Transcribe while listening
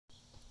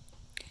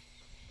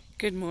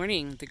Good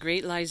morning. The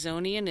Great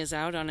Lizonian is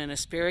out on an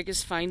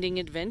asparagus finding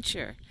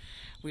adventure.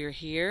 We're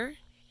here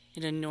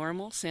in a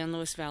normal San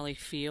Luis Valley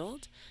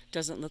field.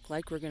 Doesn't look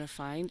like we're going to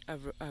find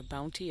a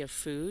bounty of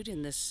food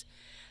in this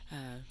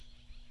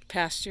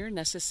pasture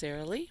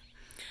necessarily,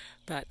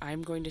 but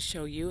I'm going to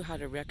show you how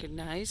to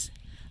recognize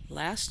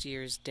last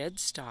year's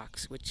dead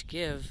stalks, which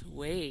give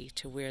way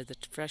to where the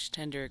fresh,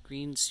 tender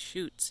green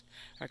shoots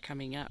are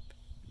coming up.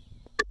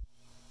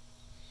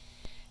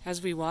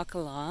 As we walk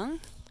along,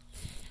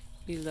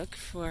 we look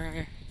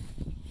for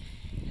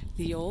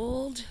the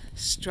old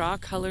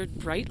straw-colored,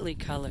 brightly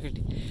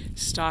colored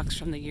stalks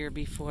from the year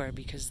before,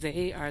 because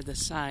they are the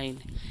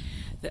sign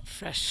that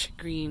fresh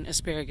green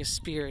asparagus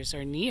spears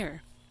are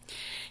near.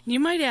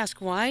 You might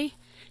ask, why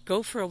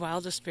go for a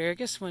wild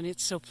asparagus when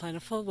it's so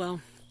plentiful?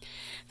 Well,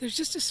 there's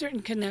just a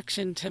certain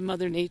connection to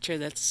Mother Nature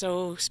that's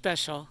so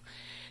special,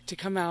 to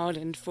come out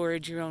and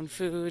forage your own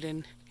food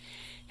and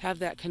have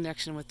that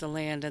connection with the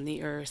land and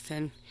the earth.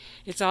 And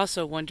it's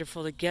also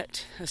wonderful to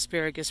get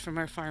asparagus from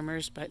our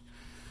farmers, but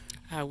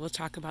we'll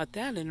talk about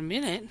that in a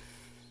minute.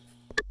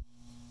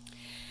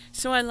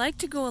 So I like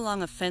to go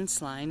along a fence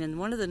line, and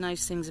one of the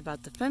nice things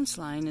about the fence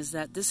line is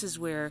that this is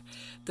where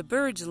the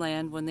birds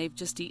land when they've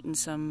just eaten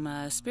some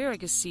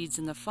asparagus seeds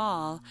in the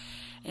fall,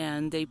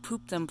 and they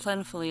poop them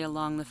plentifully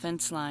along the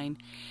fence line.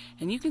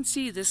 And you can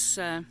see this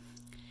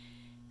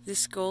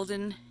this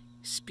golden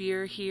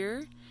spear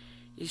here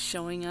is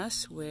showing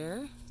us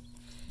where,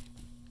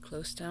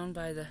 close down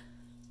by the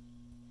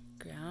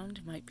ground,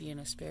 might be an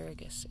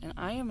asparagus. And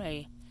I am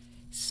a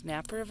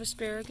snapper of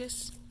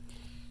asparagus.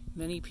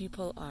 Many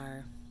people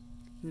are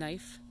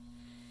knife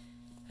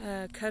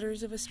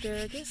cutters of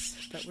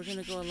asparagus, but we're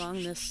going to go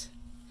along this.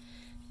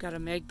 Got a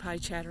magpie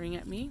chattering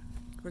at me.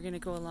 We're going to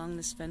go along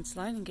this fence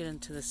line and get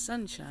into the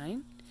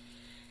sunshine.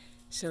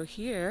 So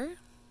here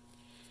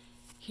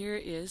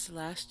is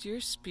last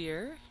year's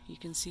spear. You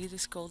can see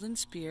this golden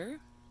spear.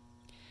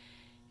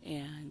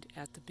 And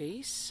at the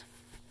base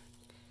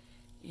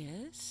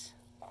is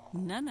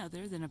none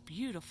other than a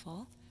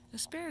beautiful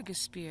asparagus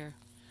spear.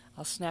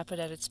 I'll snap it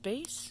at its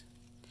base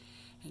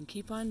and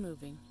keep on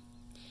moving.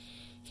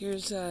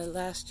 Here's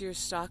last year's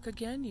stalk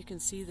again. You can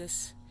see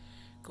this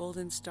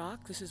golden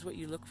stalk. This is what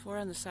you look for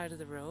on the side of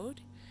the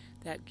road.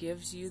 That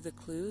gives you the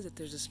clue that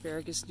there's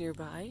asparagus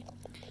nearby.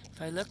 If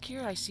I look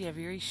here, I see a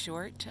very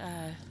short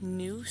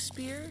new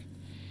spear,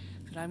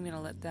 but I'm going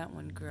to let that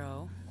one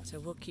grow. So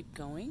we'll keep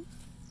going.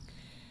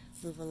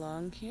 Move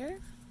along here,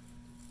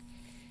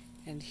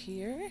 and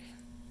here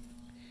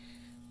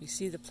we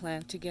see the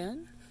plant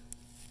again.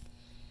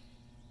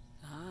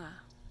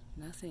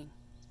 Nothing.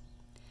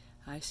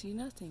 I see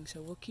nothing,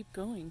 so we'll keep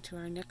going to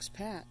our next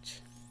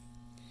patch.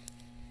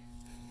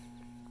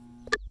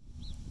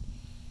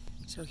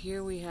 So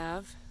here we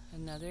have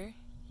another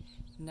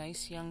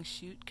nice young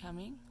shoot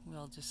coming.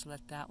 We'll just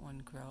let that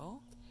one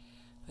grow.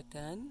 But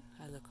then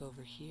I look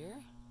over here,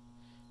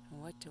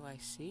 and what do I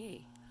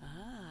see?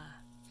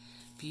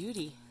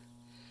 Beauty.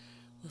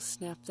 We'll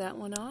snap that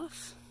one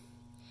off.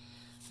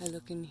 I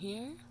look in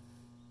here,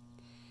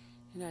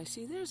 and I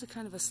see there's a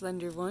kind of a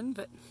slender one,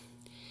 but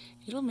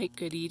it'll make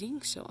good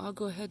eating, so I'll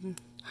go ahead and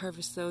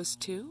harvest those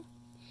too.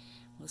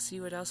 We'll see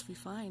what else we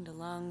find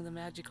along the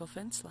magical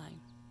fence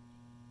line.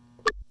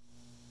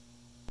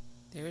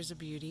 There's a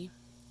beauty.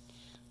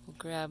 We'll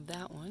grab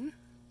that one,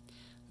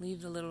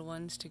 leave the little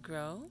ones to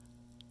grow,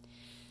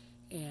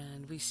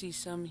 and we see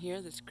some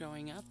here that's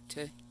growing up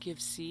to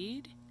give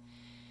seed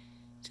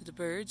to the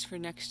birds for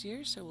next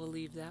year, so we'll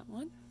leave that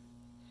one.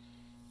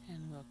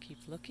 And we'll keep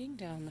looking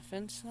down the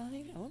fence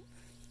line. Oh,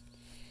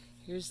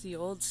 here's the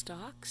old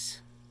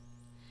stalks.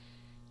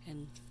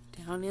 And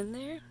down in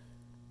there,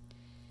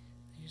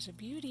 there's a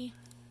beauty.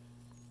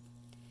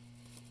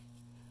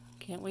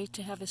 Can't wait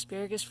to have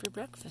asparagus for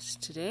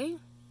breakfast today.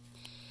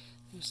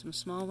 There's some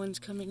small ones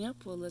coming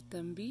up. We'll let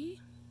them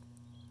be.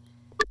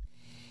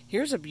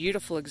 Here's a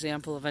beautiful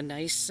example of a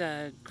nice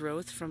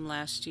growth from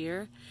last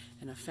year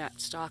and a fat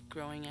stalk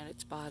growing at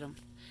its bottom.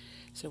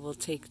 So we'll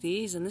take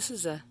these, and this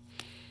is a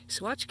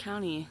Swatch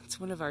County. It's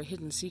one of our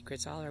hidden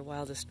secrets, all our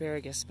wild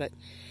asparagus, but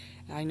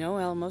I know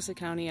Alamosa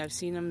County, I've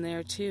seen them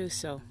there too,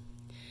 so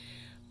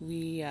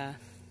we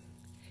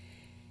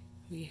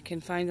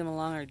can find them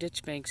along our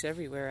ditch banks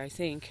everywhere, I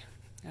think.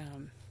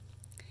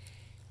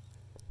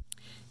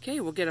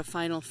 Okay, we'll get a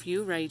final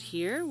few right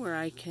here where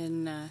I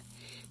can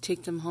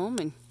take them home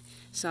and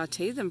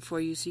saute them for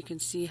you so you can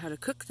see how to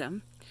cook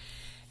them.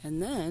 And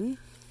then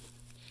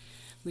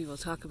we will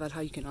talk about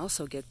how you can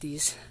also get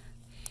these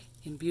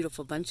in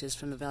beautiful bunches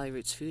from the Valley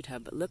Roots Food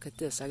Hub. But look at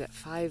this. I got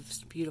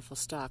 5 beautiful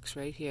stalks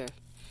right here.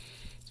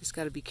 Just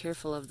got to be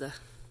careful of the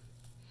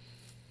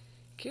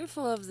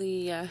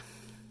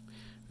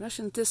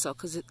Russian thistle,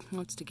 because it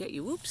wants to get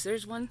you. Whoops,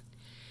 there's one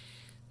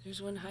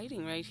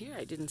hiding right here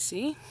I didn't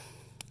see.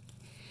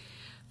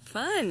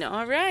 Fun.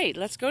 All right,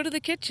 let's go to the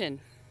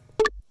kitchen.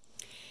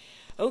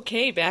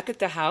 Okay, back at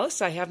the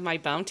house, I have my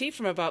bounty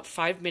from about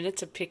 5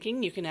 minutes of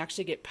picking. You can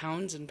actually get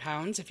pounds and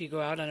pounds if you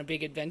go out on a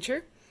big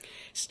adventure,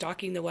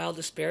 stalking the wild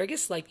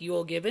asparagus like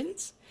Ewell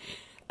Gibbons.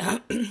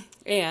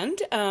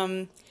 And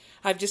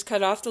I've just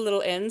cut off the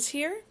little ends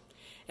here.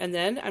 And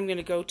then I'm going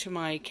to go to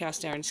my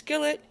cast iron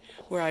skillet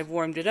where I've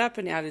warmed it up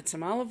and added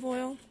some olive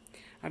oil.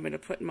 I'm going to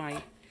put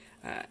my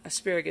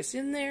asparagus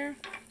in there.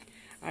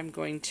 I'm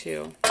going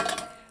to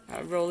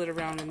roll it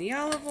around in the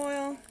olive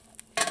oil.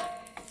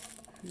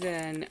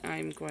 Then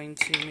I'm going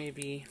to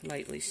maybe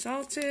lightly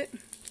salt it.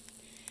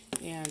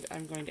 And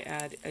I'm going to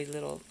add a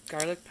little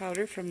garlic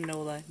powder from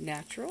Nola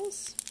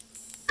Naturals.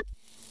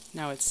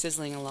 Now it's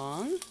sizzling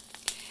along.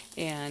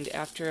 And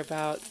after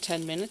about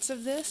 10 minutes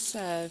of this,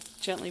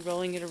 gently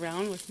rolling it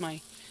around with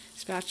my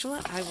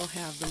spatula, I will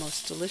have the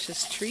most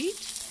delicious treat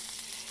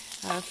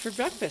for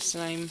breakfast.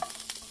 And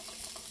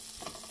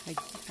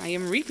I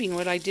am reaping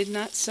what I did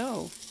not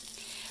sow.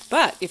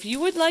 But if you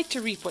would like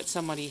to reap what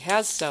somebody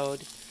has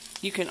sowed,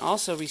 you can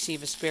also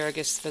receive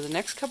asparagus for the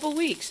next couple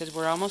weeks, as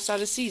we're almost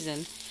out of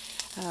season,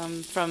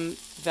 from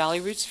Valley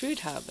Roots Food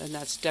Hub. And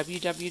that's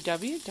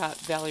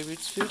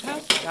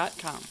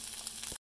www.valleyrootsfoodhub.com.